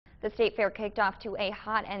The state fair kicked off to a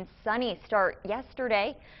hot and sunny start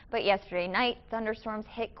yesterday, but yesterday night thunderstorms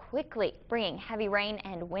hit quickly, bringing heavy rain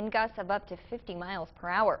and wind gusts of up to 50 miles per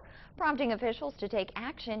hour, prompting officials to take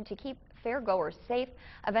action to keep fairgoers safe,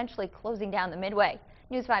 eventually closing down the Midway.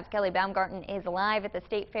 News 5's Kelly Baumgarten is live at the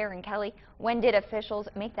state fair. And Kelly, when did officials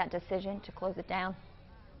make that decision to close it down?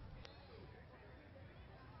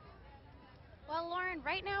 Well, Lauren,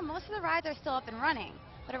 right now most of the rides are still up and running,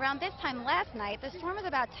 but around this time last night the storm was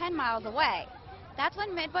about 10 miles away. That's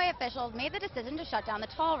when Midway officials made the decision to shut down the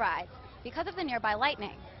toll rides because of the nearby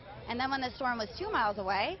lightning. And then when the storm was 2 miles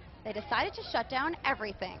away, they decided to shut down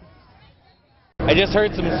everything. I just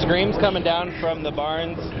heard some screams coming down from the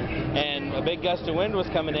barns, and a big gust of wind was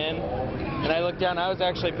coming in, and I looked down. I was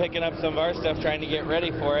actually picking up some of our stuff trying to get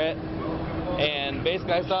ready for it, and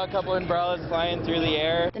basically I saw a couple umbrellas flying through the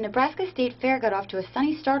air. The Nebraska State Fair got off to a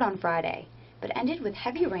sunny start on Friday, but ended with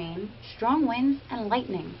heavy rain, strong winds, and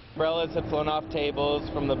lightning. Umbrellas had flown off tables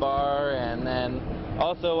from the bar, and then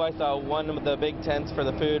also I saw one of the big tents for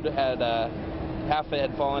the food had half of it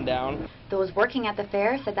had fallen down. Those working at the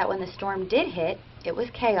fair said that when the storm did hit, it was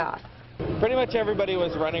chaos. Pretty much everybody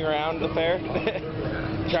was running around the fair,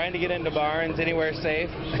 trying to get into barns, anywhere safe.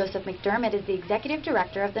 Joseph McDermott is the executive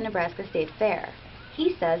director of the Nebraska State Fair.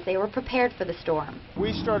 He says they were prepared for the storm.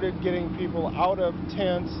 We started getting people out of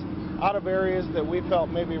tents, out of areas that we felt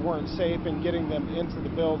maybe weren't safe, and getting them into the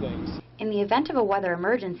buildings. In the event of a weather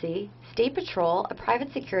emergency, State Patrol, a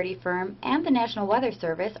private security firm, and the National Weather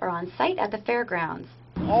Service are on site at the fairgrounds.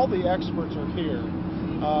 All the experts are here,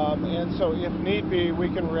 and so if need be, we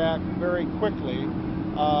can react very quickly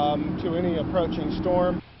to any approaching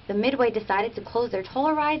storm. The Midway decided to close their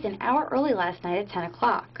toll rides an hour early last night at 10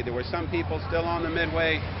 o'clock. There were some people still on the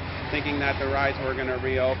Midway thinking that the rides were going to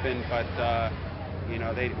reopen, but you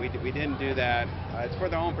know, we didn't do that. It's for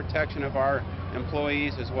their own protection of our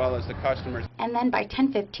employees as well as the customers. And then by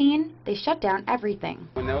 10:15, they shut down everything.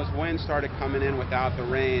 When those winds started coming in without the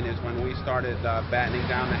rain is when we started battening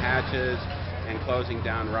down the hatches and closing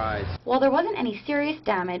down rides. While there wasn't any serious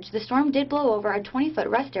damage, the storm did blow over a 20-foot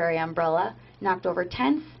rest area umbrella, knocked over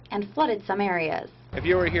tents, and flooded some areas. If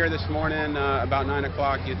you were here this morning about 9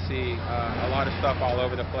 o'clock, you'd see a lot of stuff all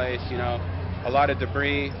over the place, you know, a lot of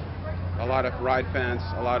debris, a lot of ride fence,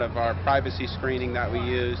 a lot of our privacy screening that we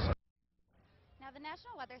use. Now, the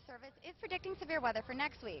National Weather Service is predicting severe weather for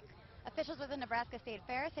next week. Officials with the Nebraska State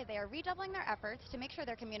Fair say they are redoubling their efforts to make sure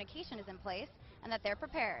their communication is in place and that they're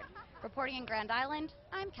prepared. Reporting in Grand Island,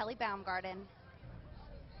 I'm Kelly Baumgarten.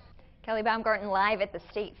 Kelly Baumgarten live at the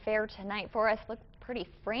state fair tonight for us. Looked pretty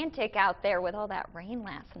frantic out there with all that rain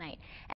last night.